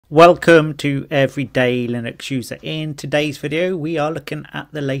Welcome to Everyday Linux User. In today's video we are looking at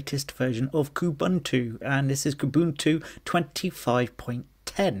the latest version of Kubuntu, and this is Kubuntu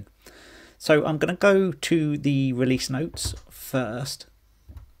 25.10. So I'm going to go to the release notes first,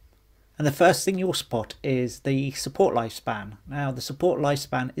 and the first thing you'll spot is the support lifespan. Now the support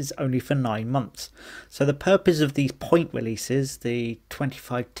lifespan is only for 9 months, so the purpose of these point releases, the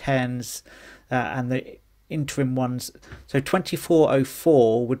 25.10s and the interim ones, so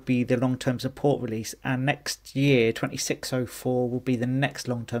 2404 would be the long-term support release, and next year 2604 will be the next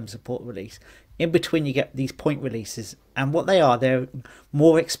long-term support release. In between you get these point releases, and what they are, they're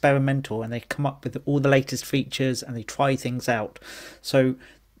more experimental and they come up with all the latest features and they try things out. So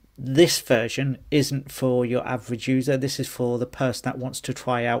this version isn't for your average user, this is for the person that wants to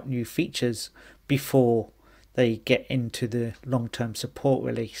try out new features before they get into the long-term support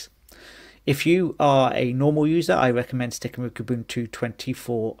release. If you are a normal user, I recommend sticking with Kubuntu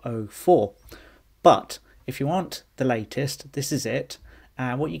 2404. But if you want the latest, this is it.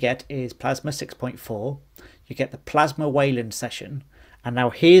 And what you get is Plasma 6.4. You get the Plasma Wayland session. And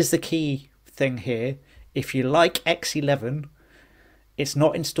now here's the key thing here. If you like X11, it's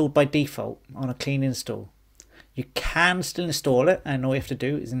not installed by default on a clean install. You can still install it, and all you have to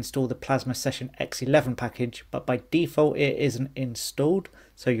do is install the Plasma Session X11 package, but by default it isn't installed,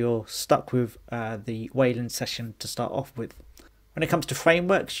 so you're stuck with the Wayland session to start off with. When it comes to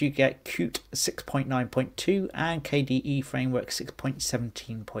frameworks, you get Qt 6.9.2 and KDE Framework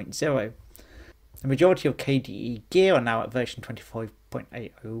 6.17.0. The majority of KDE gear are now at version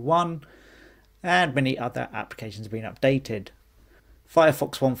 25.801, and many other applications have been updated.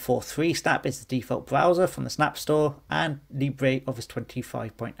 Firefox 143 Snap is the default browser from the Snap Store, and LibreOffice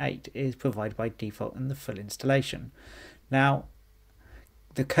 25.8 is provided by default in the full installation. Now,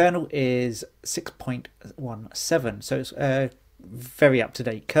 the kernel is 6.17, so it's a very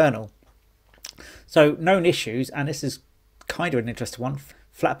up-to-date kernel. So known issues, and this is kind of an interesting one.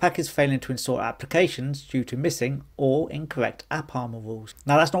 Flatpak is failing to install applications due to missing or incorrect app armor rules.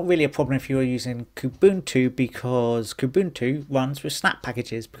 Now that's not really a problem if you're using Kubuntu, because Kubuntu runs with snap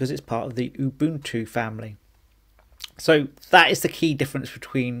packages because it's part of the Ubuntu family. So that is the key difference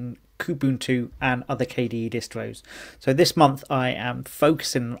between Kubuntu and other KDE distros. So this month I am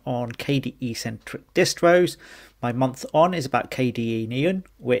focusing on KDE centric distros. My month on is about KDE Neon,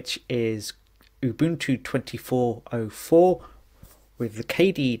 which is Ubuntu 2404 with the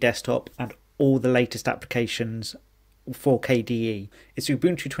KDE desktop and all the latest applications for KDE. It's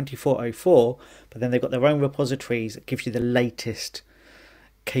Ubuntu 2404, but then they've got their own repositories that gives you the latest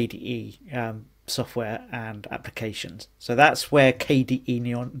KDE software and applications. So that's where KDE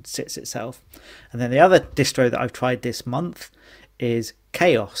Neon sits itself. And then the other distro that I've tried this month is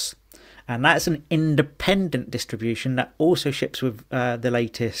Chaos, and that's an independent distribution that also ships with the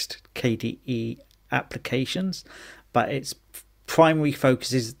latest KDE applications, but its primary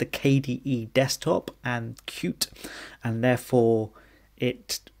focus is the KDE desktop and Qt, and therefore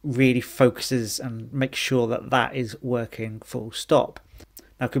it really focuses and makes sure that that is working full stop.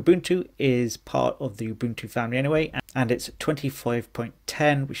 Now Kubuntu is part of the Ubuntu family anyway, and it's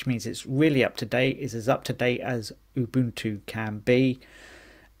 25.10, which means it's really up to date. It's as up to date as Ubuntu can be,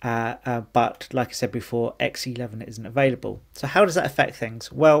 but like I said before, X11 isn't available. So how does that affect things?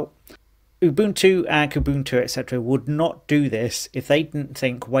 Well, Ubuntu and Kubuntu etc. would not do this if they didn't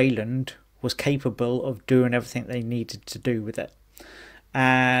think Wayland was capable of doing everything they needed to do with it.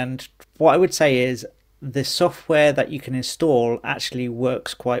 And what I would say is the software that you can install actually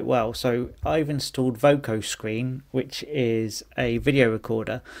works quite well. So I've installed VocoScreen, which is a video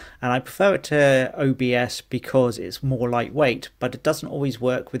recorder, and I prefer it to OBS because it's more lightweight, but it doesn't always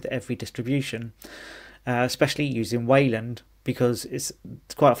work with every distribution, especially using Wayland, because it's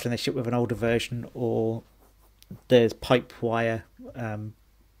quite often they ship with an older version, or there's pipe wire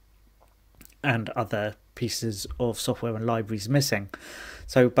and other pieces of software and libraries missing.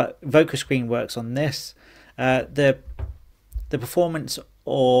 So but VocoScreen works on this. The performance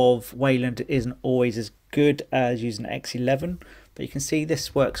of Wayland isn't always as good as using X11, but you can see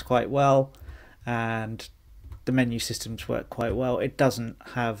this works quite well, and the menu systems work quite well. It doesn't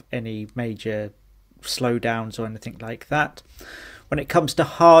have any major slowdowns or anything like that. When it comes to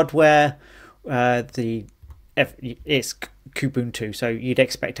hardware, it's Kubuntu, so you'd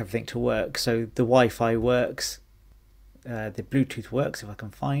expect everything to work. So the Wi-Fi works, the Bluetooth works if I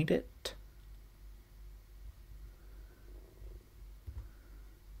can find it.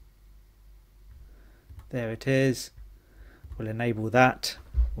 There it is. We'll enable that.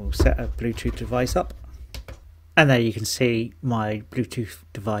 We'll set a Bluetooth device up. And there you can see my Bluetooth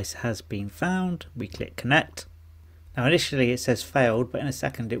device has been found. We click connect. Now initially it says failed, but in a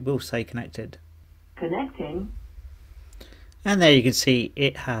second it will say connected. Connecting. And there you can see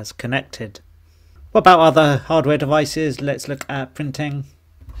it has connected. What about other hardware devices? Let's look at printing.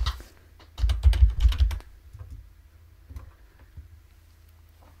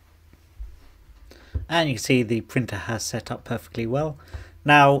 And you can see the printer has set up perfectly well.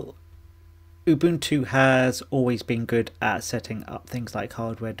 Now, Ubuntu has always been good at setting up things like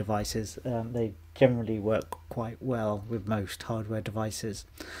hardware devices. They generally work quite well with most hardware devices,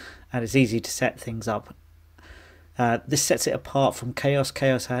 and it's easy to set things up. This sets it apart from Chaos.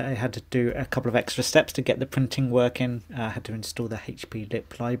 Chaos, I had to do a couple of extra steps to get the printing working. I had to install the HP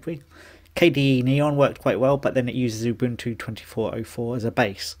Lip library. KDE Neon worked quite well, but then it uses Ubuntu 24.04 as a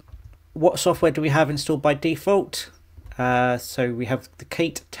base. What software do we have installed by default? So we have the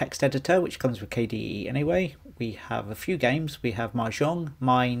Kate text editor, which comes with KDE anyway. We have a few games. We have Mahjong,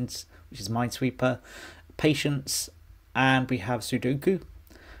 Minds, which is Minesweeper, Patience, and we have Sudoku.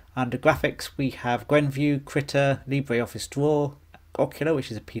 Under graphics, we have Gwenview, Critter, LibreOffice Draw, Ocular, which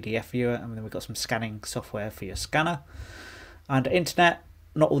is a PDF viewer, and then we've got some scanning software for your scanner. Under internet,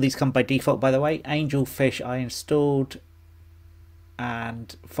 not all these come by default, by the way. Angelfish I installed,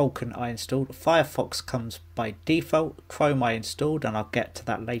 and Vulkan I installed. Firefox comes by default. Chrome I installed, and I'll get to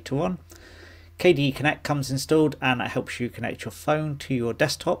that later on. KDE Connect comes installed, and it helps you connect your phone to your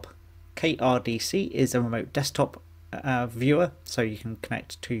desktop. KRDC is a remote desktop viewer, so you can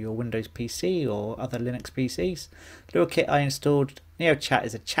connect to your Windows PC or other Linux PCs. LuaKit I installed. NeoChat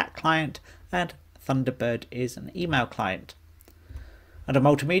is a chat client, and Thunderbird is an email client. Under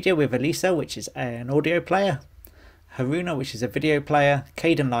multimedia, we have Elisa, which is an audio player. Haruna, which is a video player.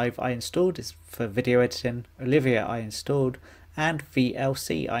 Kdenlive I installed, is for video editing. Olivia I installed, and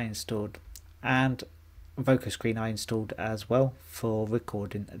VLC I installed, and VocaScreen I installed as well for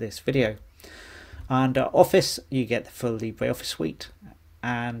recording this video. Under Office, you get the full LibreOffice suite,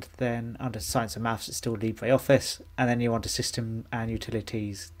 and then under Science and Maths, it's still LibreOffice, and then you're onto System and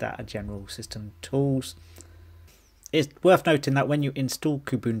Utilities that are general system tools. It's worth noting that when you install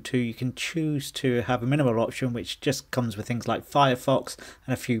Kubuntu, you can choose to have a minimal option, which just comes with things like Firefox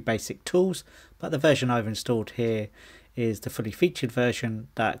and a few basic tools. But the version I've installed here is the fully featured version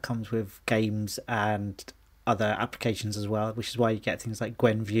that comes with games and other applications as well, which is why you get things like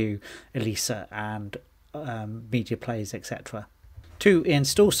Gwenview, Elisa, and media players, etc. To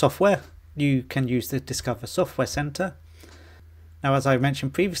install software, you can use the Discover Software Center. Now, as I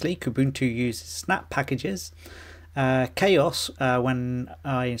mentioned previously, Kubuntu uses snap packages. Chaos, when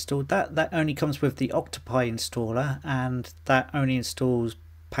I installed that only comes with the Octopi installer, and that only installs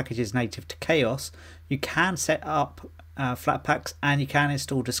packages native to Chaos. You can set up Flatpaks, and you can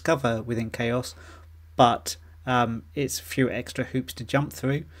install Discover within Chaos, but it's a few extra hoops to jump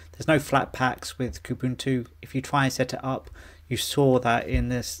through. There's no Flatpaks with Kubuntu. If you try and set it up, you saw that in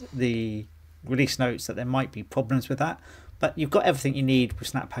the release notes that there might be problems with that, but you've got everything you need with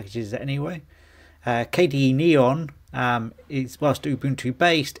snap packages anyway. KDE Neon is, whilst Ubuntu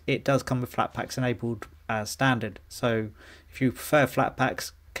based, it does come with Flatpaks enabled as standard. So if you prefer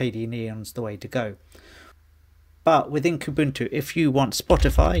Flatpaks, KDE Neon's the way to go. But within Kubuntu, if you want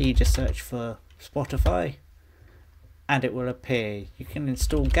Spotify, you just search for Spotify and it will appear. You can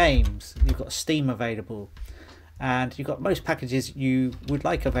install games, you've got Steam available, and you've got most packages you would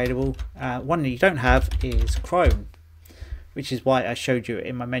like available. One that you don't have is Chrome, which is why I showed you it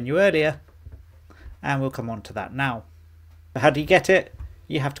in my menu earlier, and we'll come on to that now. But how do you get it?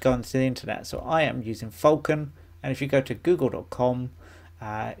 You have to go onto the internet. So I am using Vulkan, and if you go to google.com,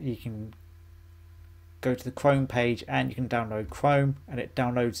 you can go to the Chrome page and you can download Chrome, and it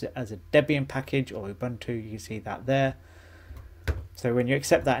downloads it as a Debian package or Ubuntu. You can see that there. So when you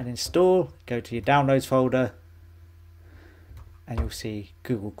accept that and install, go to your downloads folder and you'll see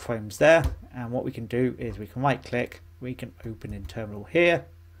Google Chrome's there. And what we can do is we can right click, we can open in terminal here,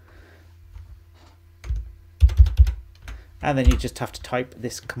 and then you just have to type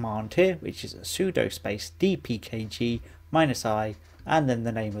this command here, which is a sudo space dpkg -i, and then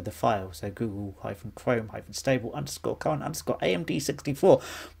the name of the file. So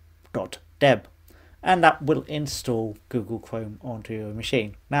google-chrome-stable_current_amd64.deb, and that will install Google Chrome onto your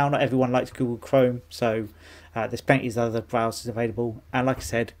machine. Now, not everyone likes Google Chrome, so there's plenty of other browsers available. And like I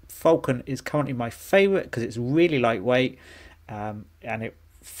said, Vulkan is currently my favorite because it's really lightweight, and it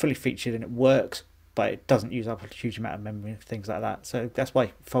fully featured and it works, but it doesn't use up a huge amount of memory and things like that. So that's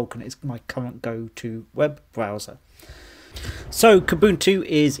why Vulkan is my current go-to web browser. So Kubuntu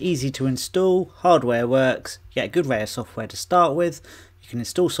is easy to install, hardware works, you get a good array of software to start with. You can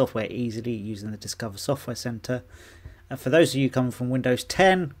install software easily using the Discover Software Center. And for those of you coming from Windows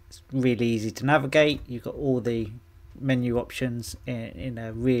 10, it's really easy to navigate. You've got all the menu options in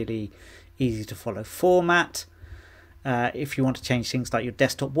a really easy to follow format. If you want to change things like your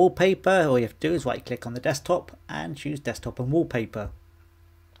desktop wallpaper, all you have to do is right click on the desktop and choose desktop and wallpaper.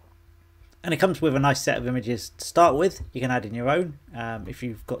 And it comes with a nice set of images to start with. You can add in your own. If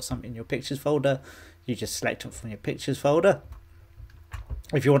you've got something in your pictures folder, you just select it from your pictures folder.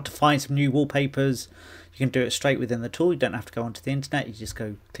 If you want to find some new wallpapers, you can do it straight within the tool. You don't have to go onto the internet. You just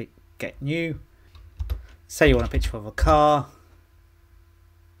go click get new. Say you want a picture of a car.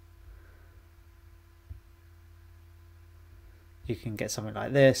 You can get something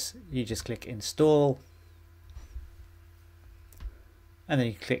like this. You just click install. And then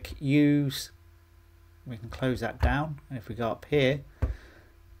you click use. We can close that down. And if we go up here,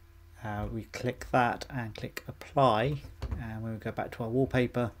 we click that and click apply. And when we go back to our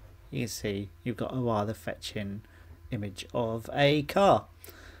wallpaper, you can see you've got a rather fetching image of a car.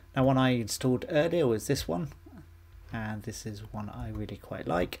 Now, one I installed earlier was this one. And this is one I really quite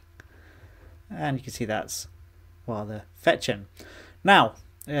like. And you can see that's rather fetching. Now,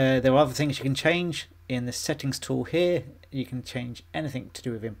 there are other things you can change. In the settings tool here, you can change anything to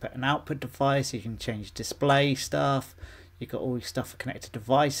do with input and output device. You can change display stuff. You've got all your stuff for connected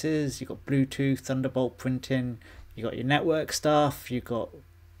devices. You've got Bluetooth, Thunderbolt printing. You've got your network stuff. You've got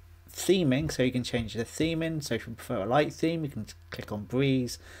theming, so you can change the theming. So if you prefer a light theme, you can click on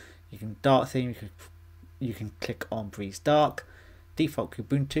Breeze. You can dark theme, you can click on Breeze Dark. Default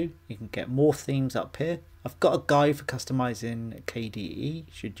Kubuntu, you can get more themes up here. I've got a guide for customizing KDE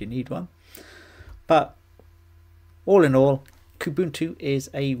should you need one. But all in all, Kubuntu is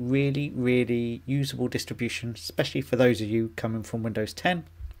a really usable distribution, especially for those of you coming from Windows 10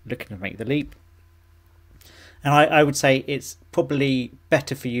 looking to make the leap. And I would say it's probably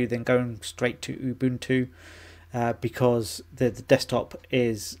better for you than going straight to Ubuntu because the desktop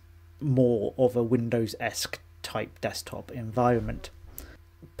is more of a Windows-esque type desktop environment.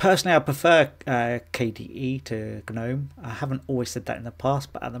 Personally, I prefer KDE to GNOME. I haven't always said that in the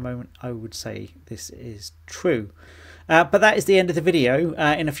past, but at the moment I would say this is true. But that is the end of the video.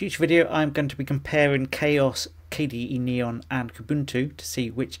 In a future video, I'm going to be comparing Chaos, KDE Neon and Kubuntu to see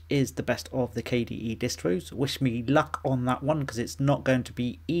which is the best of the KDE distros. Wish me luck on that one because it's not going to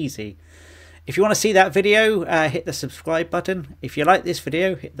be easy. If you want to see that video, hit the subscribe button. If you like this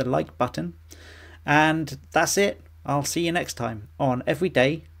video, hit the like button. And that's it. I'll see you next time on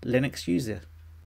Everyday Linux User.